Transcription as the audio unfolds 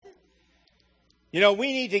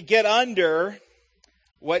We need to get under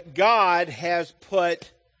what God has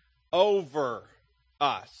put over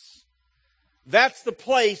us. That's the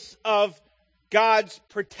place of God's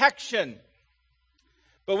protection.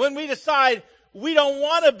 But when we decide we don't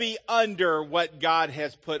want to be under what God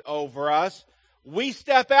has put over us, we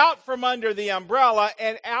step out from under the umbrella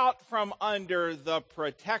and out from under the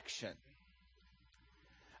protection.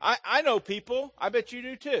 I know people, I bet you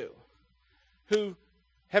do too, who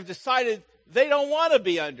have decided they don't want to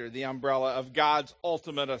be under the umbrella of God's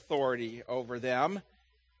ultimate authority over them,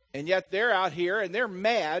 and yet they're out here and they're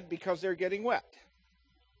mad because they're getting wet.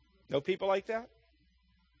 Know people like that?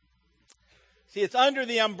 See, it's under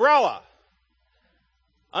the umbrella,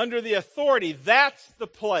 under the authority. That's the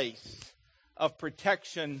place of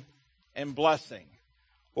protection and blessing.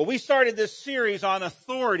 Well, we started this series on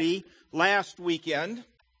authority last weekend,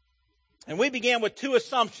 and we began with two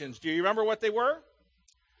assumptions. Do you remember what they were?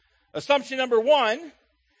 Assumption number one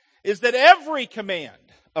is that every command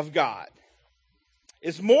of God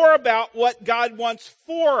is more about what God wants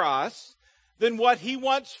for us than what He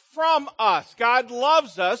wants from us. God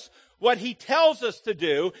loves us. What He tells us to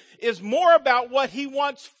do is more about what He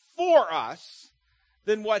wants for us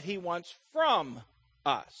than what He wants from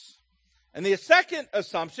us. And the second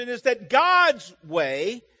assumption is that God's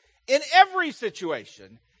way in every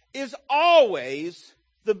situation is always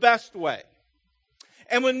the best way.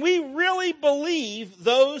 And when we really believe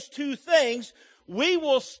those two things, we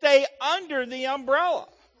will stay under the umbrella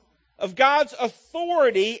of God's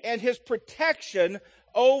authority and His protection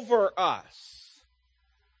over us.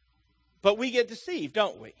 But we get deceived,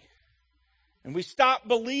 don't we? And we stop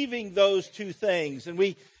believing those two things, and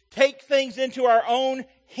we take things into our own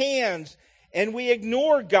hands, and we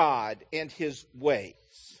ignore God and His ways.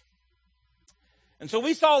 And so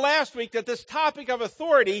we saw last week that this topic of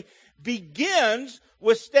authority begins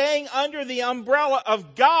with staying under the umbrella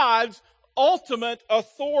of God's ultimate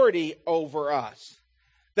authority over us.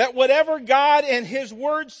 That whatever God and His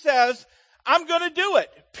Word says, I'm going to do it.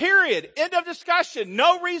 Period. End of discussion.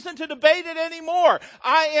 No reason to debate it anymore.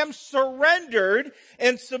 I am surrendered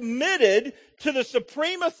and submitted to the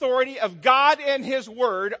supreme authority of God and His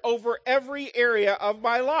Word over every area of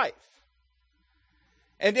my life.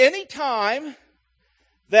 And any time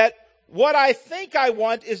that what I think I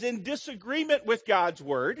want is in disagreement with God's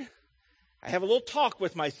Word, I have a little talk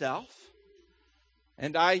with myself,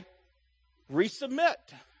 and I resubmit.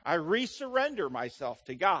 I resurrender myself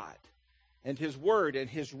to God and His Word and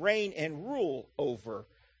His reign and rule over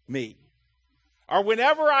me. Or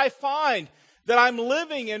whenever I find that I'm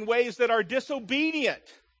living in ways that are disobedient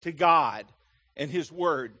to God and His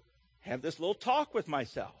Word, I have this little talk with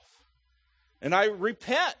myself. And I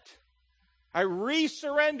repent. I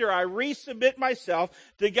resurrender. I resubmit myself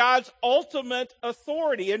to God's ultimate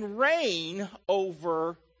authority and reign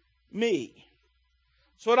over me.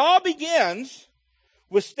 So it all begins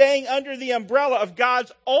with staying under the umbrella of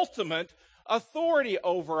God's ultimate authority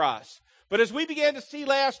over us. But as we began to see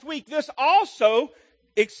last week, this also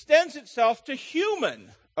extends itself to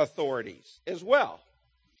human authorities as well.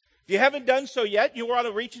 If you haven't done so yet, you want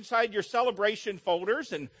to reach inside your celebration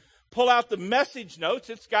folders and pull out the message notes.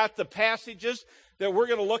 It's got the passages that we're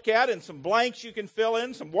going to look at and some blanks you can fill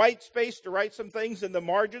in, some white space to write some things in the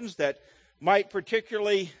margins that might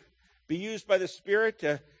particularly be used by the Spirit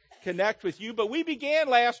to connect with you. But we began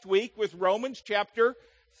last week with Romans chapter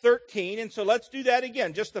 13, and so let's do that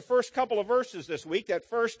again. Just the first couple of verses this week, that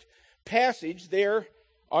first passage there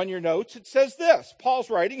on your notes. It says this, Paul's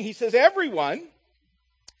writing, he says, everyone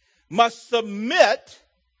must submit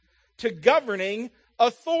to governing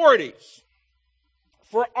authorities.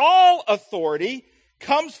 For all authority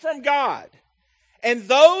comes from God, and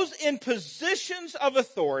those in positions of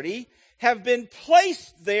authority have been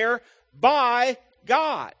placed there by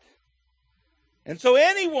God. And so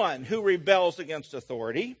anyone who rebels against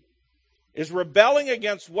authority is rebelling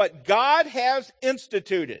against what God has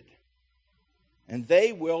instituted, and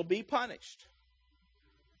they will be punished.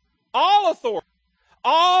 All authority,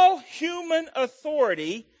 all human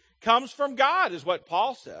authority comes from God, is what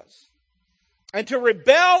Paul says. And to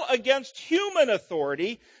rebel against human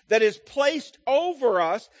authority that is placed over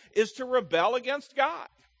us is to rebel against God.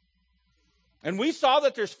 And we saw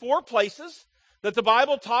that there's 4 places that the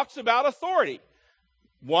Bible talks about authority.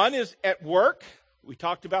 One is at work. We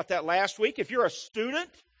talked about that last week. If you're a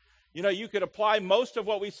student, you could apply most of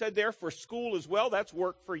what we said there for school as well. That's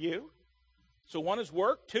work for you. So one is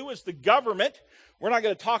work. 2 is the government. We're not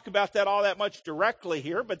going to talk about that all that much directly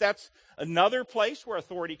here, but that's another place where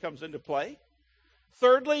authority comes into play.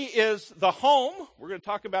 Thirdly is the home. We're going to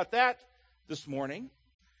talk about that this morning.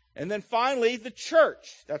 And then finally, the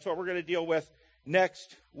church. That's what we're going to deal with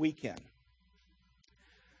next weekend.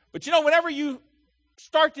 But you know, whenever you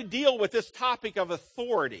start to deal with this topic of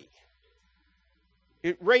authority,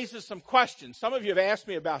 it raises some questions. Some of you have asked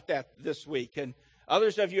me about that this week, and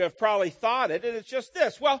others of you have probably thought it, and it's just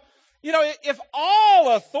this. Well, you know, if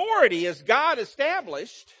all authority is God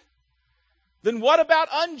established, then what about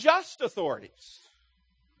unjust authorities?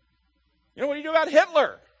 You know, what do you do about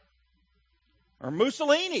Hitler or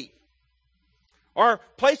Mussolini? Or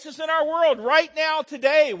places in our world right now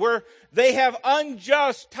today where they have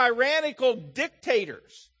unjust, tyrannical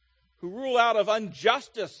dictators who rule out of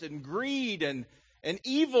injustice and greed and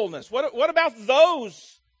evilness. What about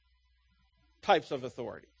those types of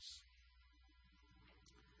authorities?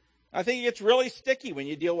 I think it gets really sticky when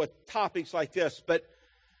you deal with topics like this, but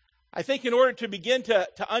I think in order to begin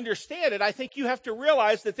to understand it, I think you have to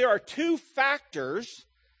realize that there are two factors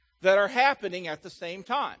that are happening at the same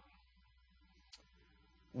time.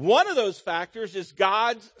 One of those factors is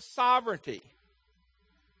God's sovereignty.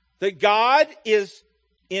 That God is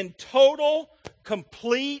in total,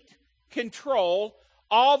 complete control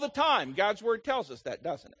all the time. God's Word tells us that,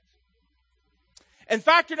 doesn't it? And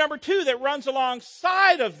factor number two that runs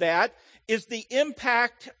alongside of that is the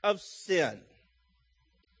impact of sin.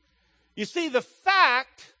 You see, the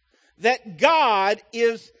fact that God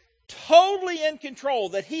is totally in control,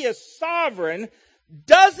 that He is sovereign,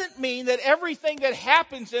 doesn't mean that everything that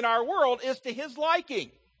happens in our world is to His liking.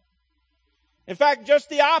 In fact, just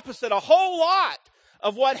the opposite. A whole lot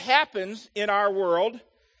of what happens in our world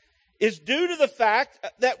is due to the fact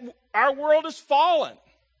that our world is fallen,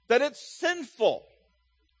 that it's sinful.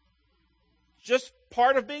 Just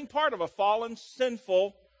part of being part of a fallen,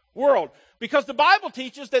 sinful world. Because the Bible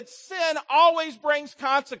teaches that sin always brings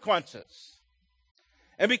consequences.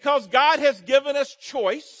 And because God has given us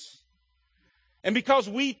choice, and because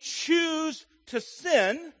we choose to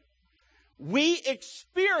sin, we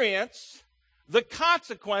experience the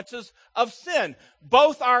consequences of sin.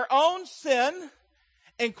 Both our own sin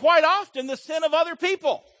and quite often the sin of other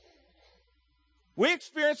people. We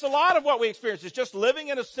experience a lot of what we experience. It's just living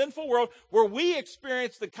in a sinful world where we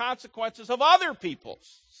experience the consequences of other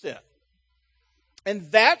people's sin.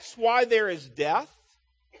 And that's why there is death.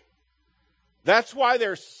 That's why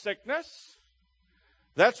there's sickness.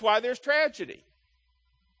 That's why there's tragedy.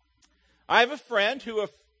 I have a friend who a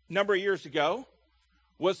number of years ago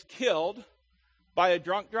was killed by a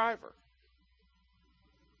drunk driver.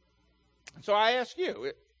 So I ask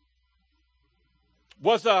you,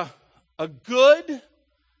 was a good,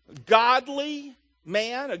 godly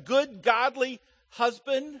man, a good, godly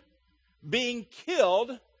husband being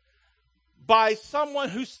killed by someone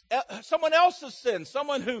else's sin,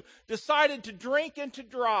 someone who decided to drink and to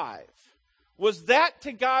drive? Was that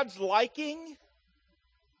to God's liking?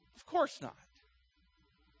 Of course not.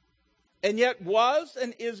 And yet was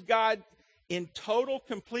and is God in total,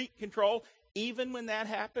 complete control even when that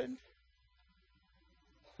happened?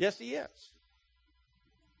 Yes, He is.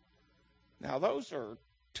 Now, those are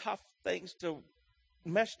tough things to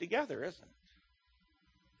mesh together, isn't it?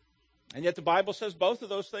 And yet the Bible says both of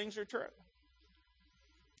those things are true.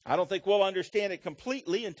 I don't think we'll understand it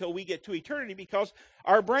completely until we get to eternity because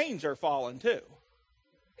our brains are fallen too.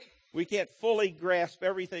 We can't fully grasp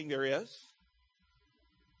everything there is.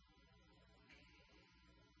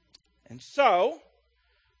 And so,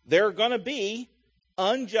 there are going to be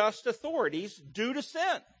unjust authorities due to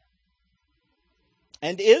sin.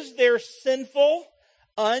 And is there sinful,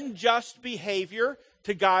 unjust behavior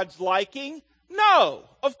to God's liking? No,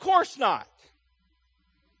 of course not.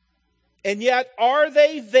 And yet, are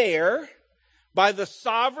they there by the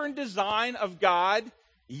sovereign design of God?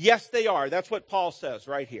 Yes, they are. That's what Paul says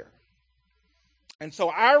right here. And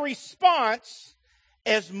so our response,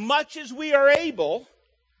 as much as we are able,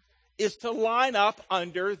 is to line up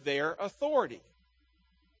under their authority.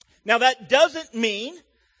 Now, that doesn't mean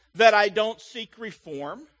that I don't seek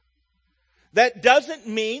reform. That doesn't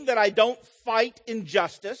mean that I don't fight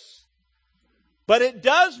injustice. But it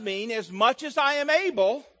does mean, as much as I am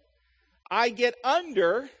able, I get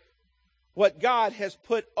under what God has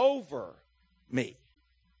put over me.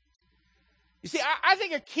 You see, I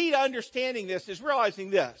think a key to understanding this is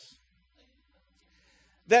realizing this.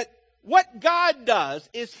 That what God does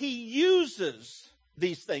is He uses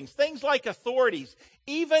these things like authorities,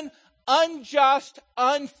 even unjust,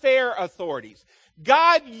 unfair authorities.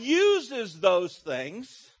 God uses those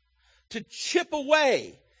things to chip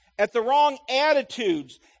away at the wrong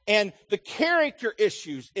attitudes and the character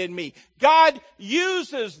issues in me. God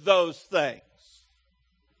uses those things.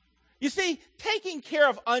 You see, taking care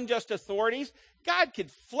of unjust authorities, God could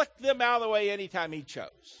flick them out of the way anytime He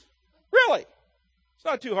chose. Really. It's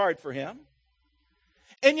not too hard for Him.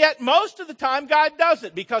 And yet most of the time God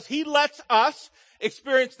doesn't, because he lets us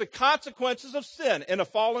experience the consequences of sin in a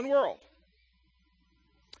fallen world.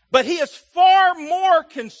 But he is far more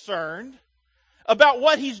concerned about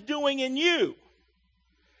what he's doing in you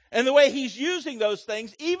and the way he's using those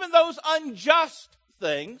things, even those unjust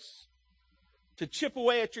things, to chip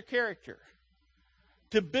away at your character,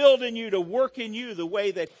 to build in you, to work in you the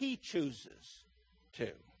way that he chooses to.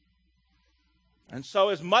 And so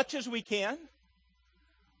as much as we can,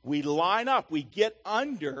 we line up, we get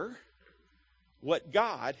under what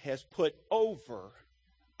God has put over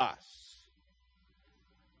us.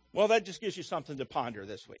 Well, that just gives you something to ponder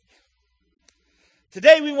this week.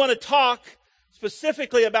 Today we want to talk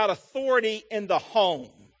specifically about authority in the home.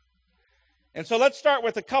 And so let's start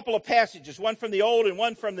with a couple of passages, one from the Old and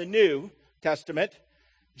one from the New Testament.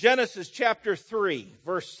 Genesis chapter 3,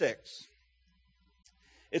 verse 6.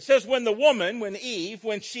 It says, when Eve,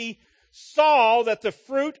 when she saw that the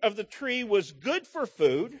fruit of the tree was good for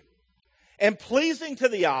food and pleasing to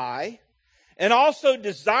the eye and also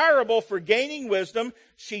desirable for gaining wisdom,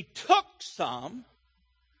 she took some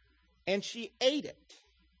and she ate it.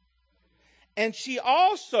 And she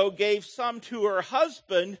also gave some to her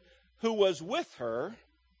husband who was with her,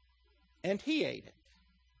 and he ate it.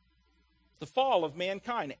 The fall of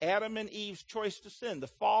mankind, Adam and Eve's choice to sin, the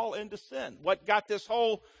fall into sin. What got this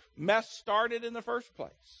whole mess started in the first place?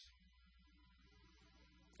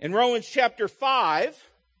 In Romans chapter 5,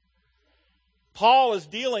 Paul is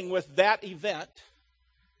dealing with that event.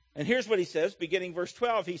 And here's what he says, beginning verse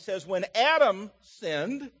 12. He says, when Adam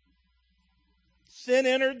sinned, sin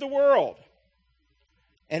entered the world.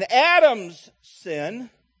 And Adam's sin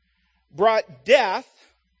brought death,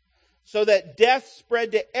 so that death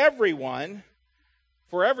spread to everyone,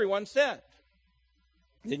 for everyone sinned.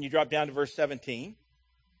 Then you drop down to verse 17.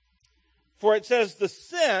 For it says, the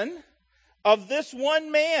sin of this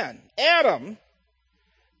one man, Adam,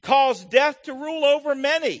 caused death to rule over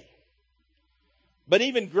many. But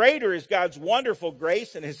even greater is God's wonderful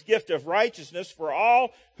grace and his gift of righteousness, for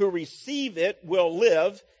all who receive it will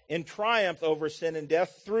live in triumph over sin and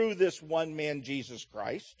death through this one man, Jesus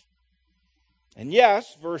Christ. And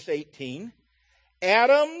yes, verse 18,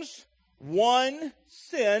 Adam's one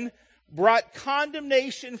sin brought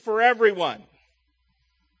condemnation for everyone.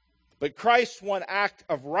 But Christ's one act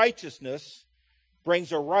of righteousness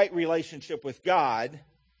brings a right relationship with God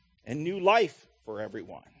and new life for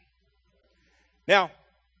everyone. Now,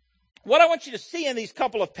 what I want you to see in these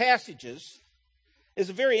couple of passages is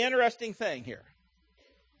a very interesting thing here.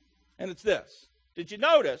 And it's this. Did you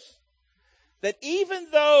notice that even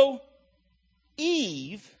though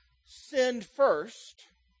Eve sinned first,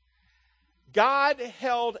 God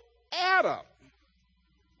held Adam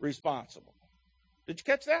responsible? Did you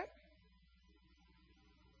catch that?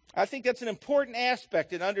 I think that's an important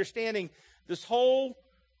aspect in understanding this whole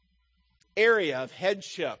area of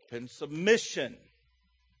headship and submission,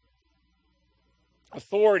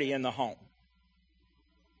 authority in the home.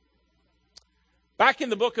 Back in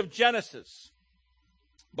the book of Genesis,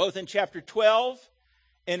 both in chapter 12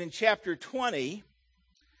 and in chapter 20,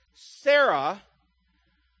 Sarah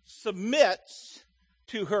submits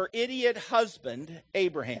to her idiot husband,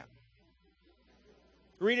 Abraham.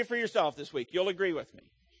 Read it for yourself this week. You'll agree with me.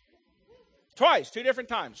 Twice, 2 different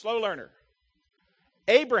times. Slow learner.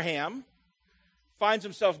 Abraham finds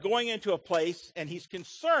himself going into a place, and he's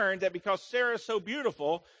concerned that because Sarah is so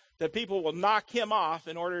beautiful, that people will knock him off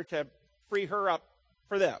in order to free her up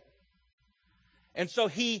for them. And so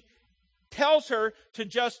he tells her to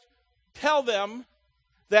just tell them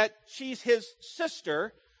that she's his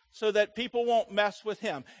sister so that people won't mess with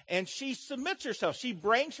him. And she submits herself. She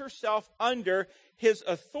brings herself under his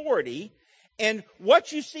authority. And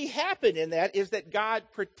what you see happen in that is that God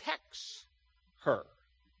protects her.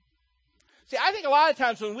 See, I think a lot of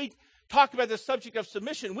times when we talk about the subject of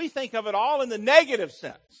submission, we think of it all in the negative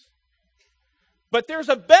sense. But there's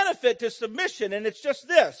a benefit to submission, and it's just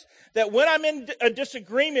this, that when I'm in a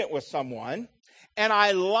disagreement with someone, and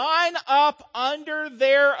I line up under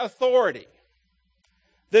their authority,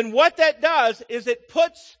 then what that does is it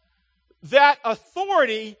puts that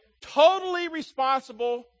authority totally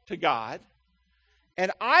responsible to God,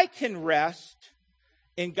 and I can rest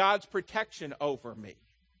in God's protection over me.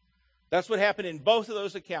 That's what happened in both of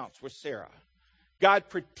those accounts with Sarah. God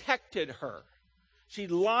protected her. She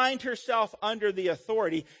lined herself under the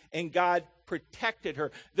authority, and God protected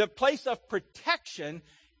her. The place of protection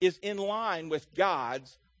is in line with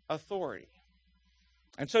God's authority.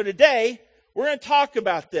 And so today, we're going to talk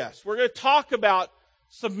about this. We're going to talk about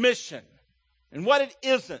submission and what it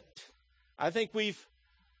isn't. I think we've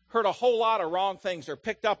heard a whole lot of wrong things or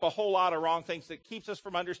picked up a whole lot of wrong things that keeps us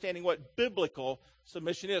from understanding what biblical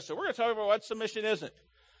submission is. So we're going to talk about what submission isn't.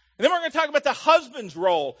 And then we're going to talk about the husband's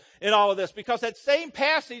role in all of this, because that same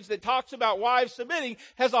passage that talks about wives submitting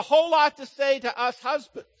has a whole lot to say to us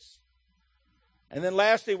husbands. And then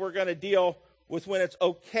lastly, we're going to deal with when it's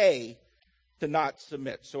okay to not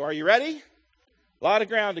submit. So are you ready? A lot of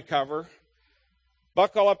ground to cover.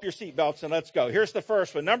 Buckle up your seatbelts and let's go. Here's the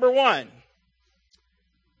first one. Number one.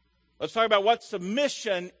 Let's talk about what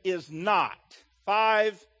submission is not.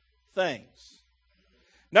 5 things.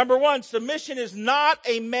 Number one, submission is not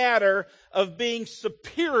a matter of being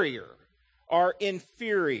superior or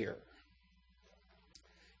inferior.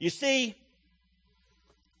 You see,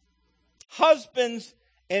 husbands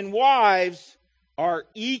and wives are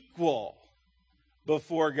equal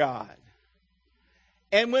before God.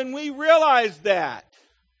 And when we realize that,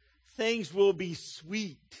 things will be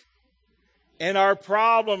sweet and our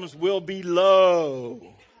problems will be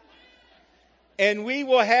low. And we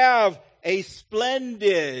will have a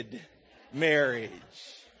splendid marriage.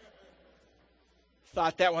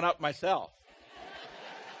 Thought that one up myself.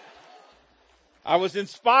 I was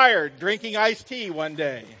inspired drinking iced tea one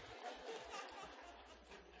day.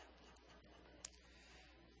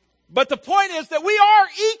 But the point is that we are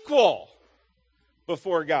equal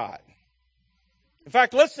before God. In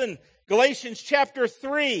fact, listen, Galatians chapter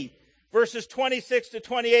 3, verses 26 to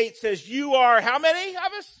 28 says, you are, how many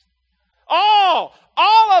of us? All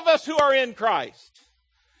of us who are in Christ.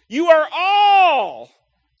 You are all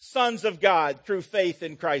sons of God through faith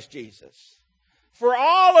in Christ Jesus. For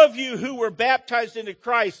all of you who were baptized into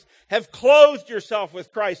Christ have clothed yourself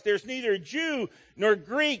with Christ. There's neither Jew nor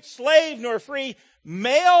Greek, slave nor free,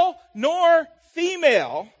 male nor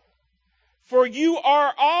female, for you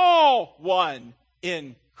are all one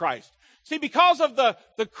in Christ. See, because of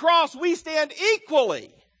the cross, we stand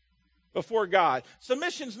equally before God.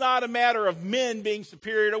 Submission's not a matter of men being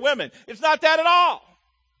superior to women. It's not that at all.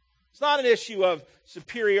 It's not an issue of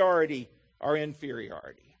superiority or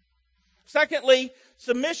inferiority. Secondly,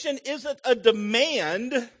 submission isn't a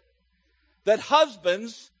demand that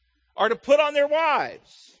husbands are to put on their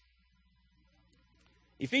wives.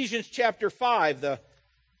 Ephesians chapter 5, the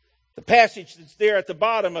passage that's there at the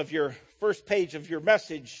bottom of your first page of your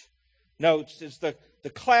message notes is the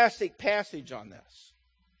classic passage on this.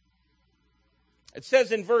 It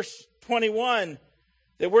says in verse 21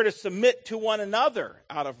 that we're to submit to one another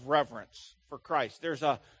out of reverence for Christ. There's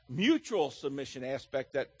a mutual submission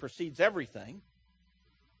aspect that precedes everything.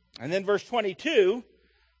 And then verse 22,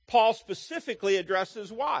 Paul specifically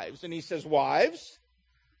addresses wives. And he says, wives,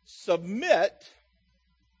 submit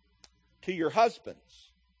to your husbands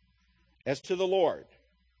as to the Lord.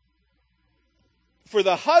 For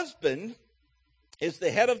the husband is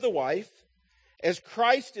the head of the wife, as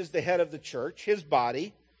Christ is the head of the church, his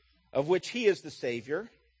body, of which he is the Savior.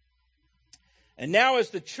 And now as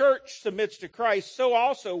the church submits to Christ, so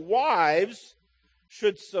also wives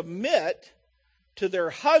should submit to their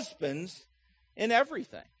husbands in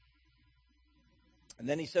everything. And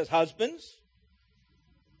then he says, husbands,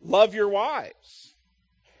 love your wives,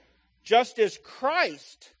 just as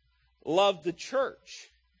Christ loved the church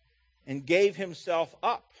and gave himself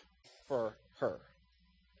up for her.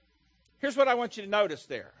 Here's what I want you to notice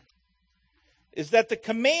there, is that the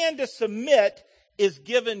command to submit is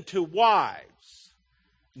given to wives,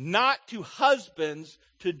 not to husbands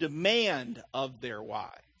to demand of their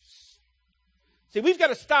wives. See, we've got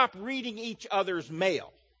to stop reading each other's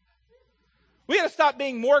mail. We've got to stop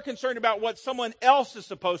being more concerned about what someone else is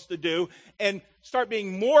supposed to do and start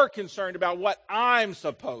being more concerned about what I'm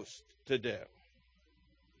supposed to do.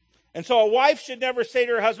 And so a wife should never say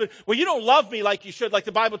to her husband, well, you don't love me like you should, like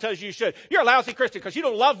the Bible tells you should. You're a lousy Christian because you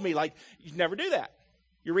don't love me like... You never do that.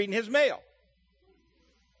 You're reading his mail.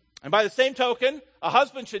 And by the same token, a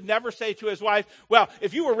husband should never say to his wife, well,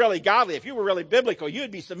 if you were really godly, if you were really biblical, you'd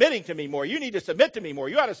be submitting to me more. You need to submit to me more.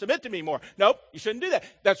 You ought to submit to me more. Nope, you shouldn't do that.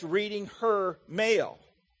 That's reading her mail.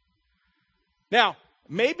 Now,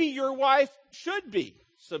 maybe your wife should be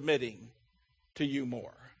submitting to you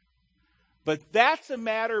more. But that's a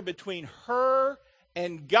matter between her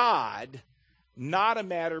and God, not a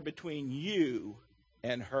matter between you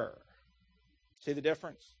and her. See the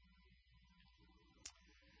difference?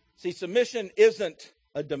 See, submission isn't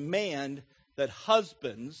a demand that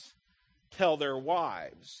husbands tell their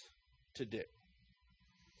wives to do.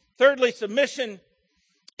 Thirdly, submission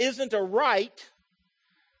isn't a right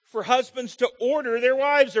for husbands to order their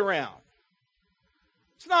wives around.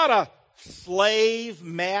 It's not a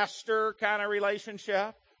slave-master kind of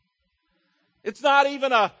relationship. It's not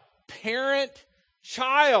even a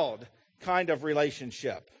parent-child kind of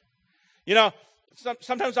relationship. You know,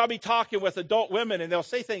 sometimes I'll be talking with adult women and they'll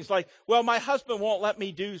say things like, well, my husband won't let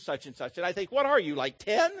me do such and such. And I think, what are you, like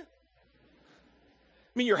 10? I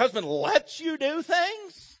mean, your husband lets you do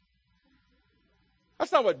things?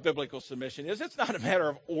 That's not what biblical submission is. It's not a matter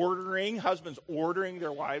of husbands ordering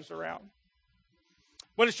their wives around. I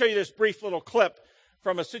want to show you this brief little clip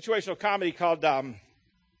from a situational comedy called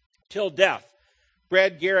Till Death.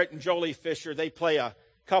 Brad Garrett and Jolie Fisher, they play a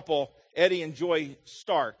couple, Eddie and Joy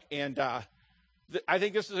Stark. And I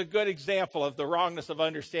think this is a good example of the wrongness of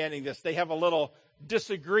understanding this. They have a little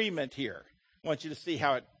disagreement here. I want you to see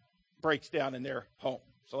how it breaks down in their home.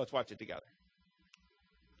 So let's watch it together.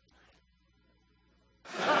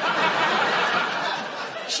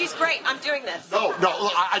 She's great. I'm doing this. No,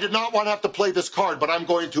 I did not want to have to play this card, but I'm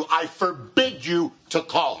going to. I forbid you to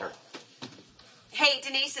call her. Hey,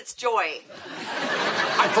 Denise, it's Joy.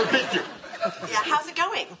 I forbid you. Yeah, how's it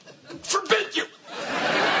going? Forbid you.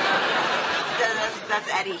 That's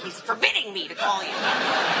Eddie. He's forbidding me to call you.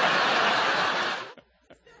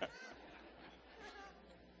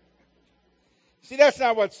 See, that's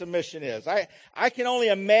not what submission is. I can only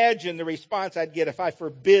imagine the response I'd get if I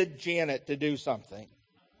forbid Janet to do something.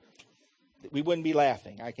 We wouldn't be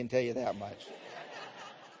laughing, I can tell you that much.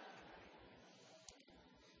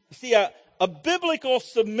 You see, a biblical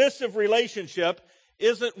submissive relationship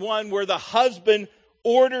isn't one where the husband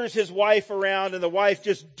orders his wife around and the wife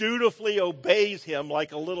just dutifully obeys him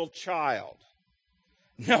like a little child.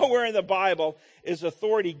 Nowhere in the Bible is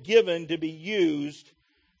authority given to be used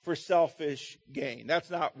for selfish gain. That's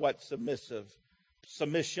not what submission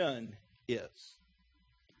is.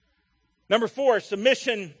 Number 4,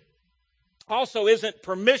 submission also isn't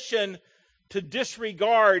permission to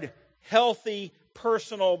disregard healthy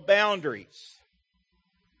personal boundaries.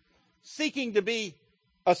 Seeking to be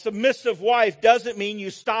a submissive wife doesn't mean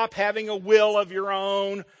you stop having a will of your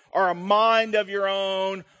own or a mind of your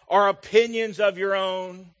own or opinions of your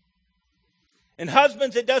own. And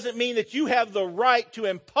husbands, it doesn't mean that you have the right to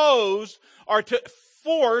impose or to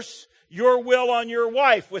force your will on your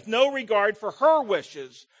wife with no regard for her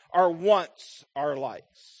wishes or wants or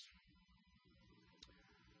likes.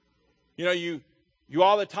 You know, you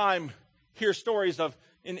all the time hear stories of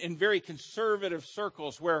in very conservative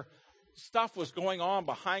circles where stuff was going on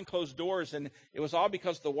behind closed doors, and it was all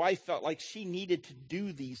because the wife felt like she needed to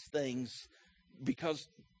do these things because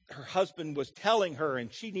her husband was telling her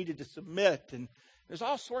and she needed to submit. And there's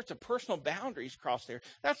all sorts of personal boundaries crossed there.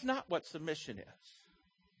 That's not what submission is.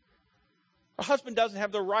 A husband doesn't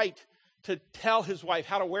have the right to tell his wife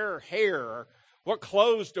how to wear her hair or what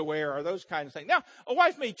clothes to wear or those kinds of things. Now, a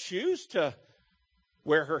wife may choose to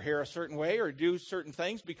wear her hair a certain way or do certain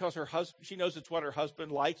things because she knows it's what her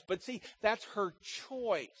husband likes. But see, that's her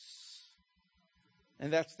choice.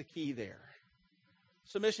 And that's the key there.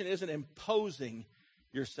 Submission isn't imposing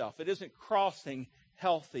yourself. It isn't crossing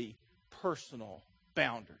healthy personal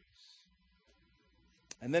boundaries.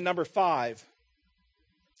 And then number 5,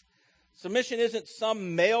 submission isn't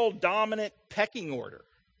some male-dominant pecking order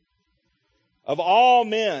of all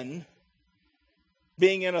men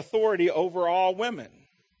being in authority over all women.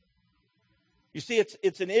 You see,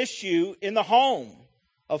 it's an issue in the home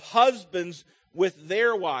of husbands with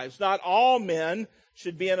their wives. Not all men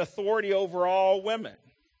should be in authority over all women.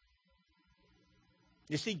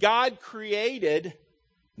 You see, God created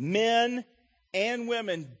men and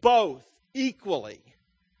women both equally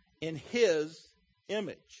in His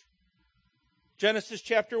image. Genesis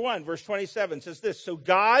chapter 1, verse 27 says this, so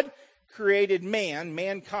God created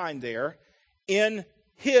mankind there, in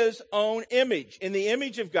His own image. In the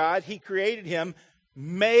image of God, He created him,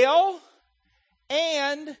 male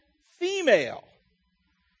and female.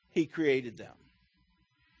 He created them.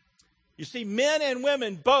 You see, men and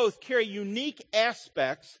women both carry unique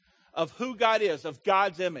aspects of who God is, of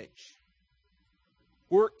God's image.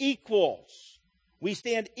 We're equals. We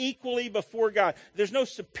stand equally before God. There's no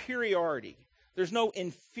superiority. There's no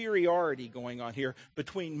inferiority going on here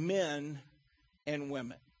between men and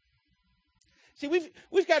women. See,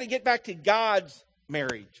 we've got to get back to God's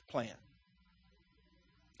marriage plan.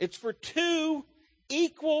 It's for two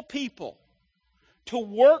equal people to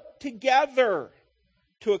work together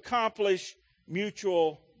to accomplish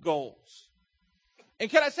mutual goals. And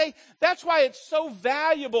can I say, that's why it's so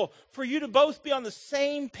valuable for you to both be on the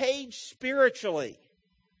same page spiritually.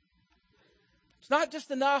 It's not just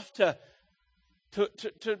enough to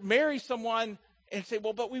marry someone and say,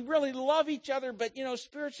 well, but we really love each other, but, you know,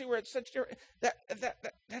 spiritually we're at such different...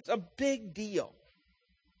 That's a big deal.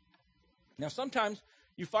 Now, sometimes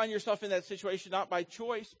you find yourself in that situation not by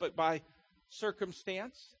choice, but by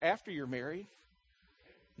circumstance after you're married.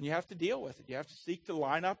 And you have to deal with it. You have to seek to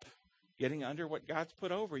line up getting under what God's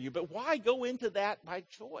put over you. But why go into that by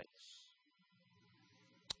choice?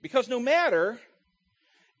 Because no matter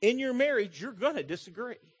in your marriage, you're going to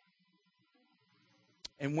disagree.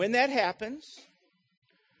 And when that happens,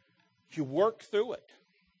 you work through it.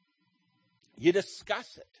 You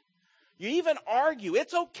discuss it. You even argue.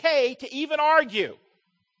 It's okay to even argue.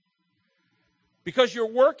 Because you're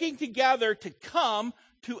working together to come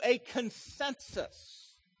to a consensus.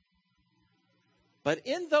 But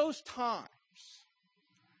in those times,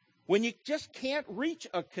 when you just can't reach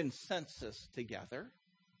a consensus together,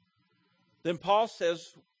 then Paul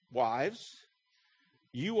says, wives,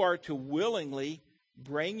 you are to willingly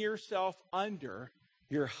bring yourself under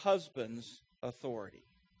your husband's authority.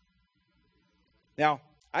 Now,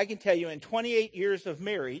 I can tell you in 28 years of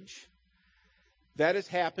marriage, that has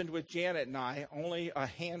happened with Janet and I only a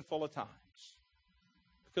handful of times.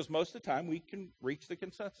 Because most of the time we can reach the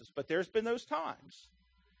consensus. But there's been those times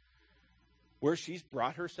where she's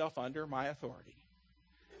brought herself under my authority.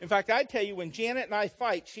 In fact, I tell you, when Janet and I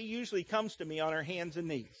fight, she usually comes to me on her hands and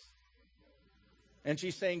knees. And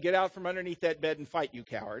she's saying, get out from underneath that bed and fight, you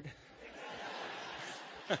coward.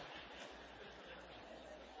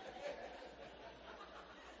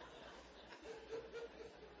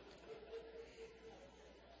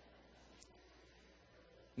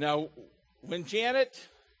 Now, when Janet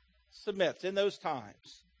submits in those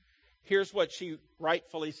times, here's what she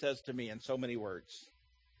rightfully says to me in so many words.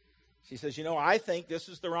 She says, I think this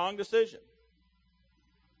is the wrong decision,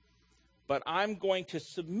 but I'm going to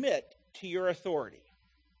submit to your authority.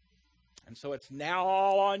 And so it's now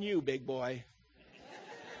all on you, big boy.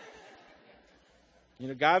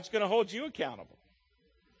 God's going to hold you accountable.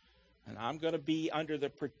 And I'm going to be under the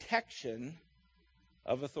protection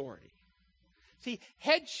of authority. See,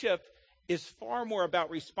 headship is far more about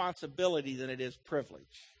responsibility than it is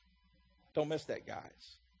privilege. Don't miss that,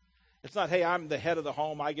 guys. It's not, hey, I'm the head of the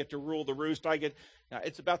home, I get to rule the roost. No,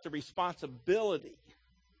 it's about the responsibility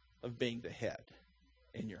of being the head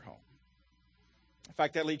in your home. In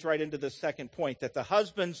fact, that leads right into the second point, that the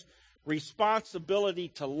husband's responsibility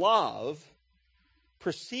to love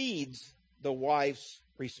precedes the wife's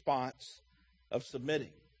response of submitting.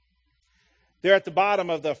 There at the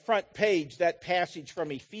bottom of the front page, that passage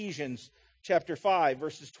from Ephesians chapter 5,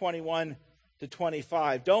 verses 21 to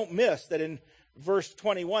 25. Don't miss that in verse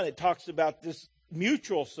 21, it talks about this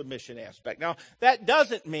mutual submission aspect. Now, that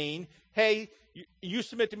doesn't mean, hey, you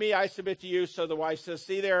submit to me, I submit to you. So the wife says,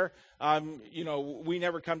 see there, we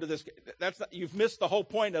never come to this. You've missed the whole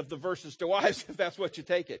point of the verses to wives, if that's what you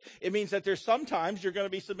take it. It means that there's sometimes you're going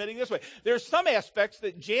to be submitting this way. There's some aspects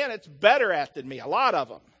that Janet's better at than me, a lot of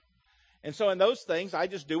them. And so in those things, I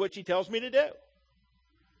just do what she tells me to do.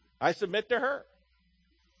 I submit to her.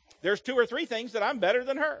 There's 2 or 3 things that I'm better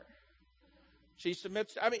than her. She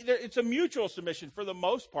submits. It's a mutual submission for the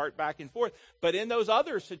most part, back and forth. But in those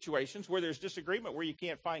other situations where there's disagreement, where you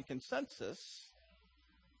can't find consensus,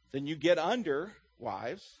 then you get under,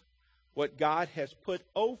 wives, what God has put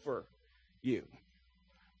over you.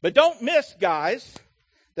 But don't miss, guys,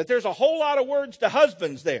 that there's a whole lot of words to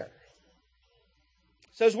husbands there.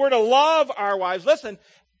 It says we're to love our wives. Listen,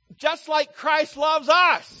 just like Christ loves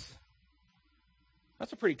us.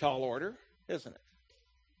 That's a pretty tall order, isn't it?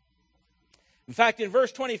 In fact, in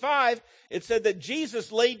verse 25, it said that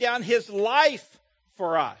Jesus laid down his life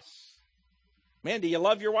for us. Man, do you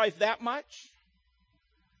love your wife that much?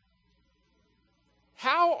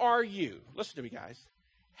 How are you, listen to me, guys,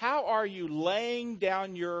 how are you laying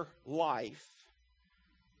down your life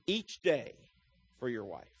each day for your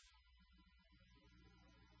wife?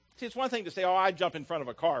 See, it's one thing to say, I'd jump in front of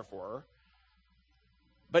a car for her.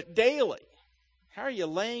 But daily, how are you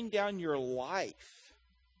laying down your life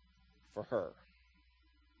for her?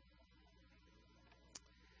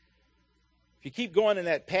 If you keep going in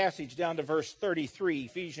that passage down to verse 33,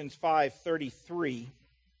 Ephesians 5:33,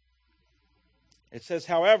 it says,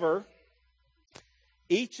 however,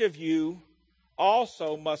 each of you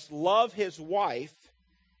also must love his wife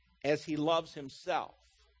as he loves himself.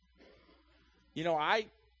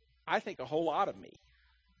 I think a whole lot of me.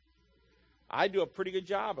 I do a pretty good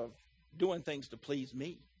job of doing things to please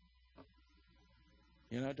me.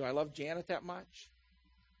 Do I love Janet that much?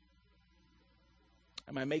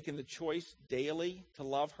 Am I making the choice daily to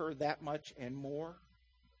love her that much and more?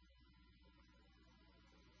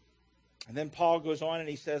 And then Paul goes on and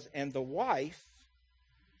he says, and the wife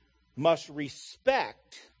must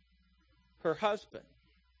respect her husband.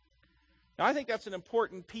 Now, I think that's an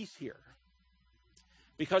important piece here.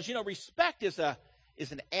 Because, respect is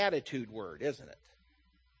an attitude word, isn't it?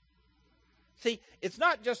 See, it's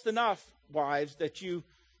not just enough, wives, that you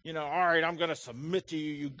all right, I'm going to submit to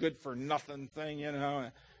you, you good for nothing thing,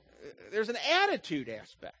 There's an attitude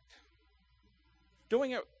aspect.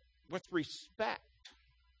 Doing it with respect.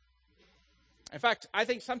 In fact, I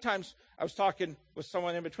think sometimes, I was talking with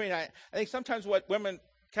someone in between, I think sometimes what women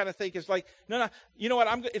kind of think is like, no, you know what,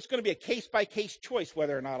 it's going to be a case-by-case choice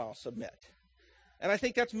whether or not I'll submit. And I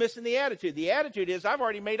think that's missing the attitude. The attitude is, I've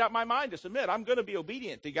already made up my mind to submit. I'm going to be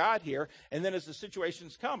obedient to God here, and then as the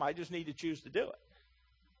situations come, I just need to choose to do it.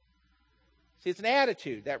 See, it's an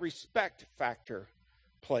attitude. That respect factor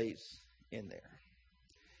plays in there.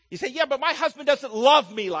 You say, yeah, but my husband doesn't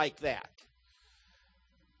love me like that.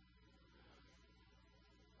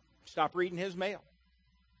 Stop reading his mail.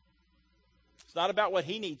 It's not about what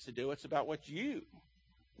he needs to do. It's about what you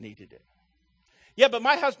need to do. Yeah, but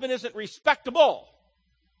my husband isn't respectable.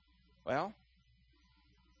 Well,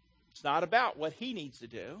 it's not about what he needs to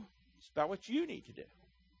do. It's about what you need to do.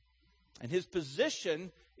 And his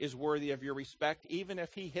position is worthy of your respect, even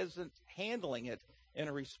if he isn't handling it in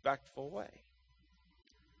a respectful way.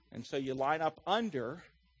 And so you line up under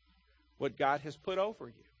what God has put over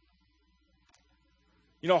you.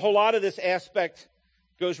 A whole lot of this aspect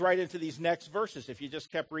goes right into these next verses. If you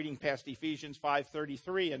just kept reading past Ephesians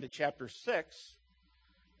 5:33 into chapter 6,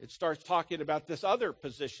 it starts talking about this other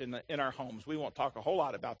position in our homes. We won't talk a whole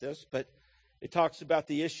lot about this, but it talks about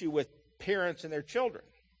the issue with parents and their children.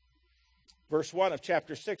 Verse 1 of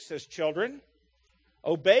chapter 6 says, "Children,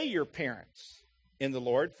 obey your parents in the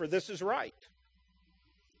Lord, for this is right.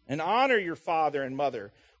 And honor your father and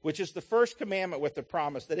mother, which is the first commandment with the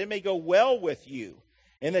promise, that it may go well with you,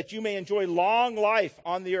 and that you may enjoy long life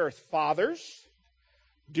on the earth. Fathers,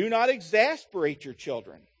 do not exasperate your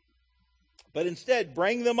children, but instead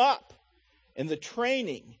bring them up in the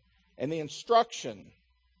training and the instruction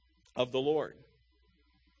of the Lord."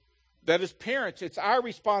 That as parents, it's our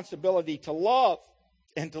responsibility to love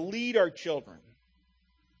and to lead our children,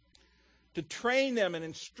 to train them and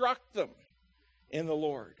instruct them in the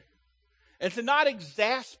Lord, and to not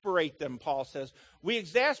exasperate them, Paul says. We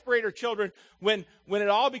exasperate our children when it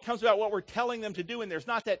all becomes about what we're telling them to do, and there's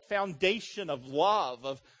not that foundation of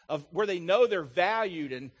love, of where they know they're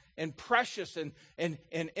valued and precious and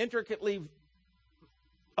intricately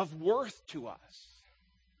of worth to us.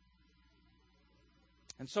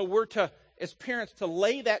 And so we're to, as parents, to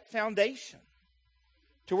lay that foundation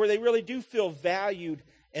to where they really do feel valued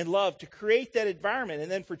and loved, to create that environment,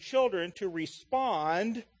 and then for children to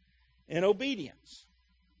respond in obedience.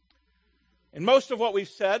 And most of what we've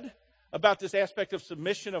said about this aspect of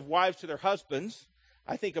submission of wives to their husbands,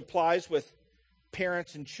 I think applies with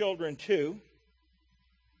parents and children too.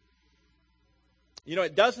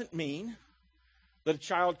 It doesn't mean that a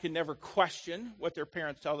child can never question what their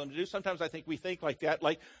parents tell them to do. Sometimes I think we think like that,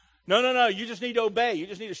 like, no, you just need to obey. You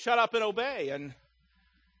just need to shut up and obey. And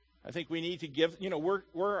I think we need to give,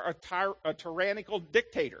 we're a tyrannical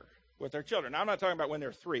dictator with our children. Now, I'm not talking about when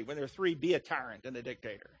they're 3. When they're 3, be a tyrant and a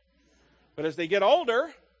dictator. But as they get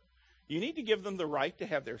older, you need to give them the right to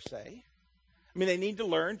have their say. They need to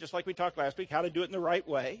learn, just like we talked last week, how to do it in the right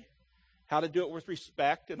way, how to do it with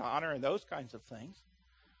respect and honor and those kinds of things.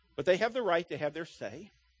 But they have the right to have their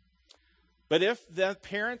say. But if the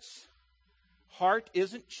parent's heart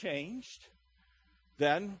isn't changed,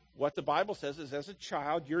 then what the Bible says is, as a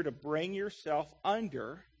child, you're to bring yourself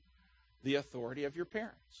under the authority of your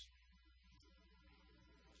parents.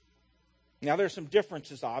 Now, there's some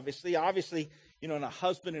differences, obviously. Obviously, in a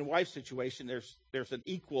husband and wife situation, there's an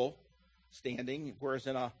equal standing, whereas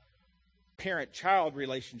in a parent-child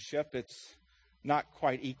relationship, it's not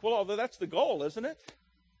quite equal, although that's the goal, isn't it?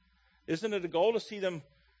 Isn't it a goal to see them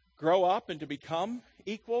grow up and to become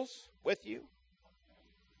equals with you?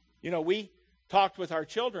 We talked with our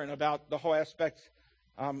children about the whole aspect,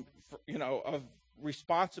 of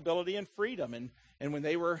responsibility and freedom. And when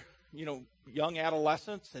they were, young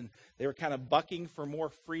adolescents and they were kind of bucking for more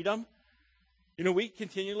freedom, we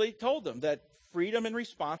continually told them that freedom and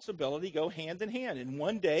responsibility go hand in hand. And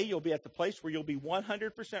one day you'll be at the place where you'll be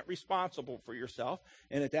 100% responsible for yourself.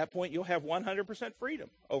 And at that point, you'll have 100% freedom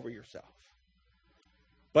over yourself.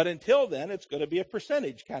 But until then, it's going to be a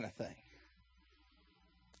percentage kind of thing.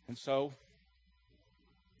 And so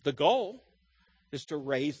the goal is to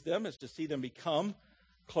raise them, is to see them become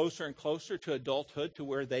closer and closer to adulthood, to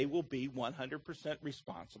where they will be 100%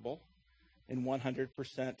 responsible and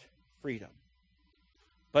 100% freedom.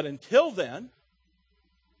 But until then,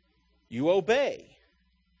 you obey.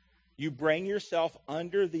 You bring yourself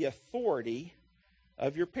under the authority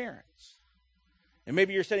of your parents. And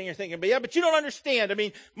maybe you're sitting here thinking, but you don't understand.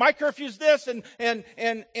 My curfew's this, and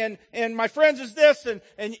my friends is this,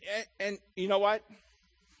 and you know what?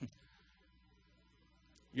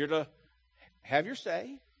 You're to have your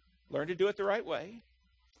say, learn to do it the right way.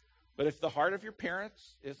 But if the heart of your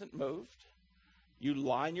parents isn't moved, you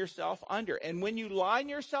line yourself under. And when you line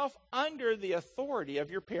yourself under the authority of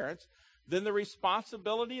your parents, then the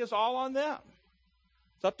responsibility is all on them.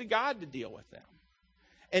 It's up to God to deal with them.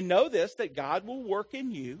 And know this, that God will work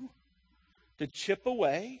in you to chip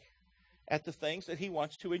away at the things that he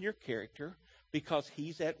wants to in your character because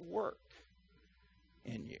he's at work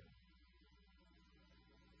in you.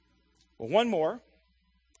 Well, one more.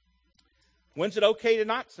 When's it okay to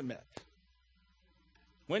not submit?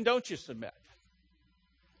 When don't you submit?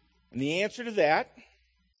 And the answer to that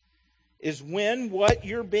is when what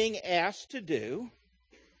you're being asked to do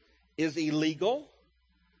is illegal,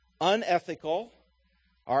 unethical,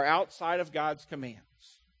 or outside of God's commands.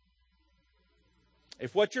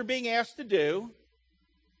 If what you're being asked to do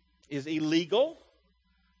is illegal,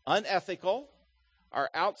 unethical, or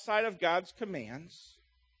outside of God's commands,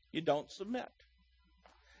 you don't submit.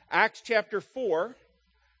 Acts chapter 4,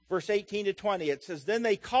 verse 18 to 20, it says, "Then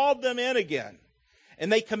they called them in again,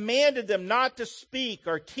 and they commanded them not to speak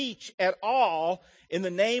or teach at all in the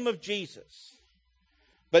name of Jesus.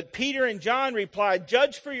 But Peter and John replied,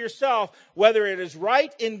 'Judge for yourself whether it is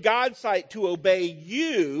right in God's sight to obey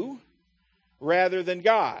you rather than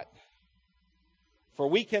God. For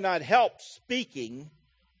we cannot help speaking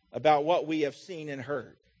about what we have seen and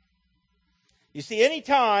heard.'" You see,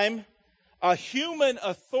 anytime a human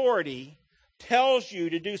authority tells you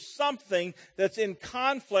to do something that's in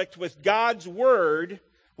conflict with God's word,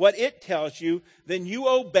 what it tells you, then you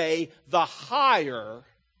obey the higher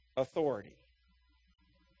authority.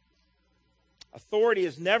 Authority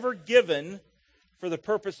is never given for the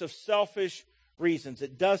purpose of selfish reasons.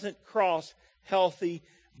 It doesn't cross healthy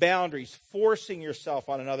boundaries, forcing yourself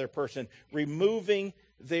on another person, removing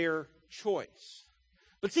their choice.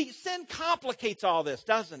 But see, sin complicates all this,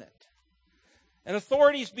 doesn't it? And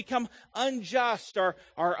authorities become unjust or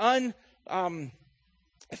unfair,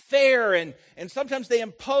 and sometimes they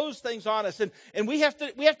impose things on us, and we have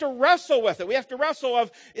to wrestle with it. We have to wrestle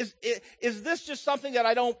of, is this just something that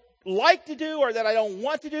I don't like to do or that I don't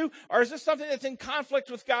want to do? Or is this something that's in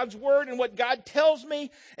conflict with God's word and what God tells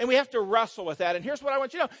me? And we have to wrestle with that. And here's what I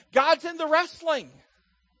want you to know. God's in the wrestling.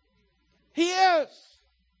 He is.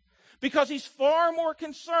 Because he's far more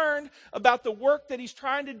concerned about the work that he's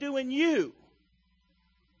trying to do in you.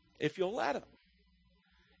 If you'll let him.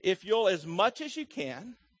 If you'll, as much as you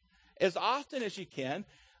can, as often as you can,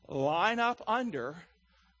 line up under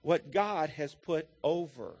what God has put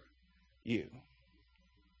over you.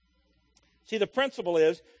 See, the principle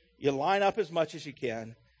is you line up as much as you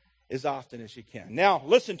can, as often as you can. Now,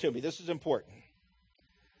 listen to me. This is important.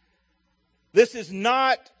 This is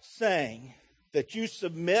not saying that you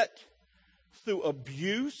submit through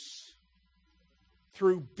abuse,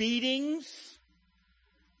 through beatings,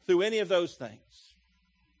 through any of those things.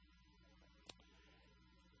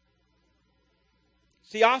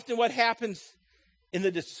 See, often what happens in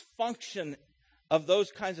the dysfunction of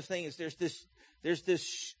those kinds of things, there's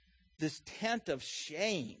this tent of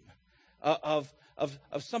shame, of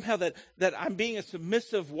somehow that I'm being a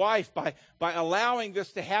submissive wife by allowing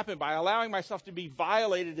this to happen, by allowing myself to be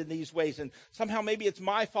violated in these ways, and somehow maybe it's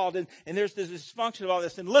my fault, and there's this dysfunction of all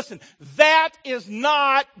this. And listen, that is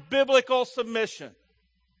not biblical submission.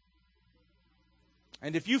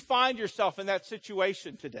 And if you find yourself in that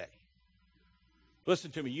situation today, listen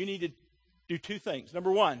to me, you need to do two things.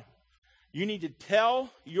 Number one, you need to tell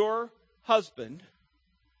your husband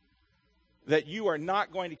that you are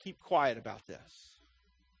not going to keep quiet about this.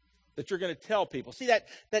 That you're going to tell people. See,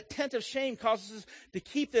 that tent of shame causes us to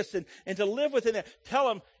keep this and to live within it. Tell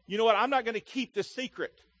them, you know what, I'm not going to keep this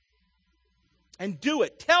secret. And do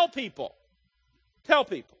it. Tell people. Tell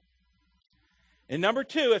people. And number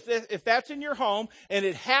two, if that's in your home and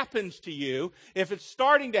it happens to you, if it's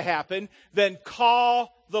starting to happen, then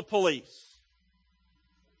call the police.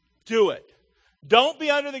 Do it. Don't be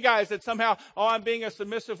under the guise that somehow, I'm being a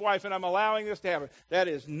submissive wife and I'm allowing this to happen. That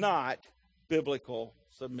is not biblical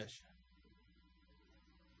submission.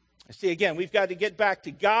 See, again, we've got to get back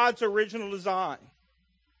to God's original design.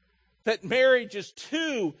 That marriage is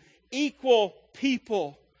two equal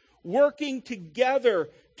people working together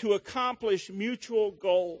to accomplish mutual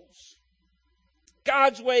goals.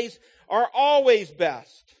 God's ways are always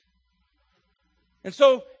best. And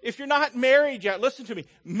so, if you're not married yet, listen to me.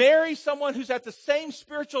 Marry someone who's at the same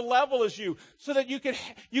spiritual level as you so that you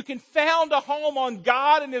can found a home on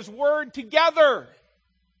God and His Word together.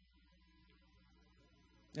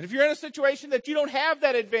 And if you're in a situation that you don't have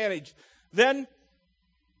that advantage, then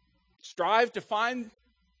strive to find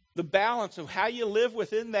the balance of how you live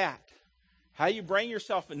within that How you bring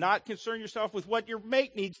yourself and not concern yourself with what your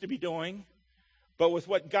mate needs to be doing, but with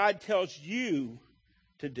what God tells you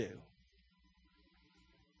to do.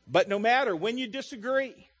 But no matter when you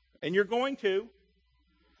disagree, and you're going to,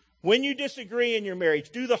 when you disagree in your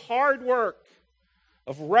marriage, do the hard work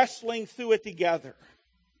of wrestling through it together,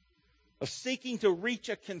 of seeking to reach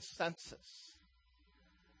a consensus.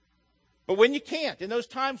 But when you can't, in those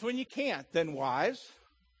times when you can't, then wives,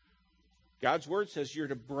 God's word says you're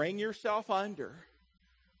to bring yourself under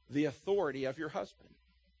the authority of your husband.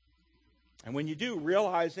 And when you do,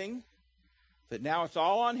 realizing that now it's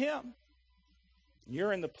all on him,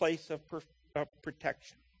 you're in the place of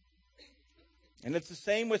protection. And it's the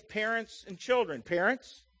same with parents and children.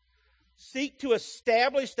 Parents, seek to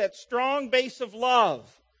establish that strong base of love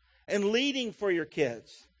and leading for your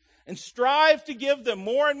kids. And strive to give them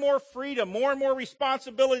more and more freedom, more and more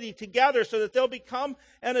responsibility together so that they'll become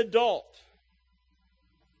an adult.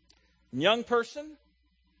 Young person,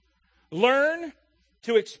 learn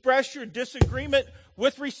to express your disagreement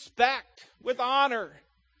with respect, with honor,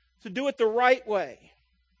 to do it the right way.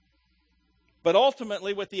 But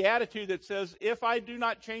ultimately with the attitude that says, if I do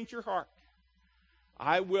not change your heart,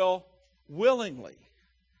 I will willingly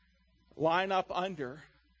line up under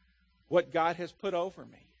what God has put over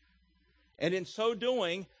me. And in so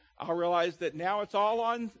doing, I'll realize that now it's all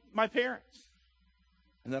on my parents.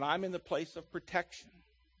 And that I'm in the place of protection.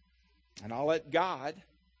 And I'll let God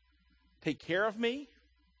take care of me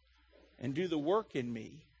and do the work in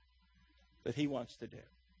me that he wants to do.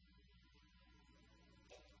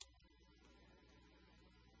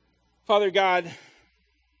 Father God,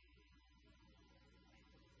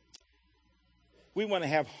 we want to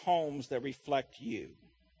have homes that reflect you.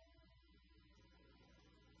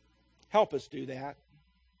 Help us do that.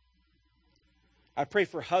 I pray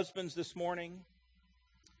for husbands this morning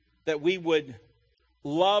that we would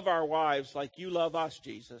love our wives like you love us,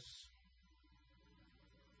 Jesus.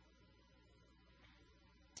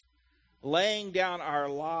 Laying down our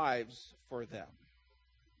lives for them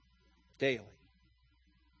daily.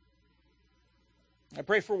 I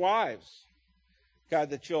pray for wives,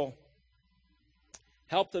 God, that you'll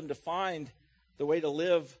help them to find the way to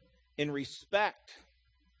live in respect,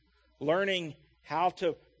 learning how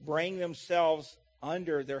to bring themselves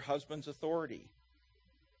under their husband's authority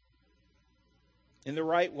in the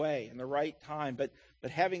right way, in the right time, but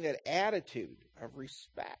having that attitude of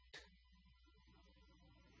respect.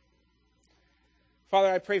 Father,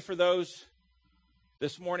 I pray for those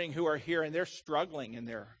this morning who are here and they're struggling in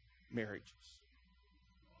their marriages.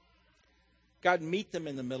 God, meet them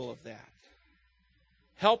in the middle of that.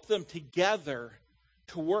 Help them together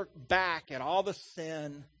to work back at all the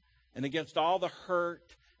sin and against all the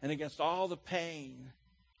hurt and against all the pain,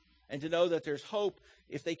 and to know that there's hope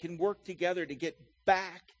if they can work together to get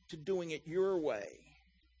back to doing it your way,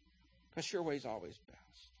 because your way is always best.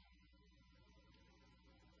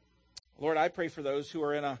 Lord, I pray for those who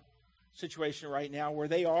are in a situation right now where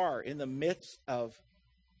they are in the midst of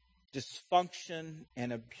dysfunction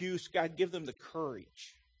and abuse. God, give them the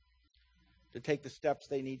courage to take the steps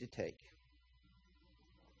they need to take.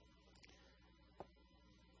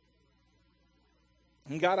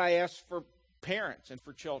 And God, I ask for parents and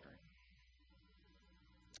for children.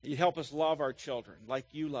 You help us love our children like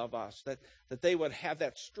you love us, that they would have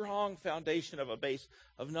that strong foundation of a base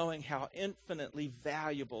of knowing how infinitely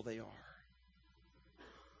valuable they are.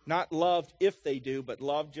 Not loved if they do, but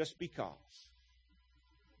loved just because.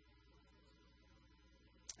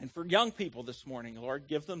 And for young people this morning, Lord,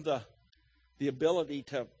 give them the ability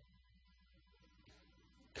to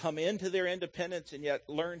come into their independence and yet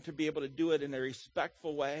learn to be able to do it in a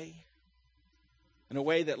respectful way, in a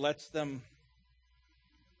way that lets them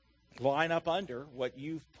line up under what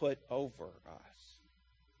you've put over us.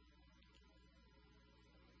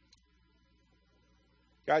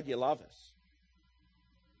 God, you love us.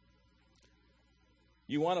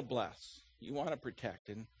 You want to bless. You want to protect.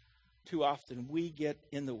 And too often we get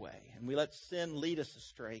in the way and we let sin lead us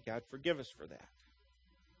astray. God, forgive us for that.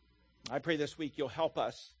 I pray this week you'll help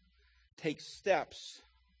us take steps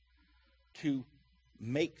to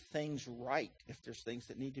make things right if there's things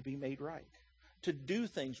that need to be made right. To do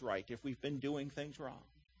things right if we've been doing things wrong.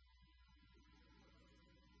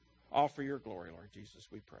 All for your glory, Lord Jesus,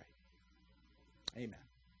 we pray. Amen.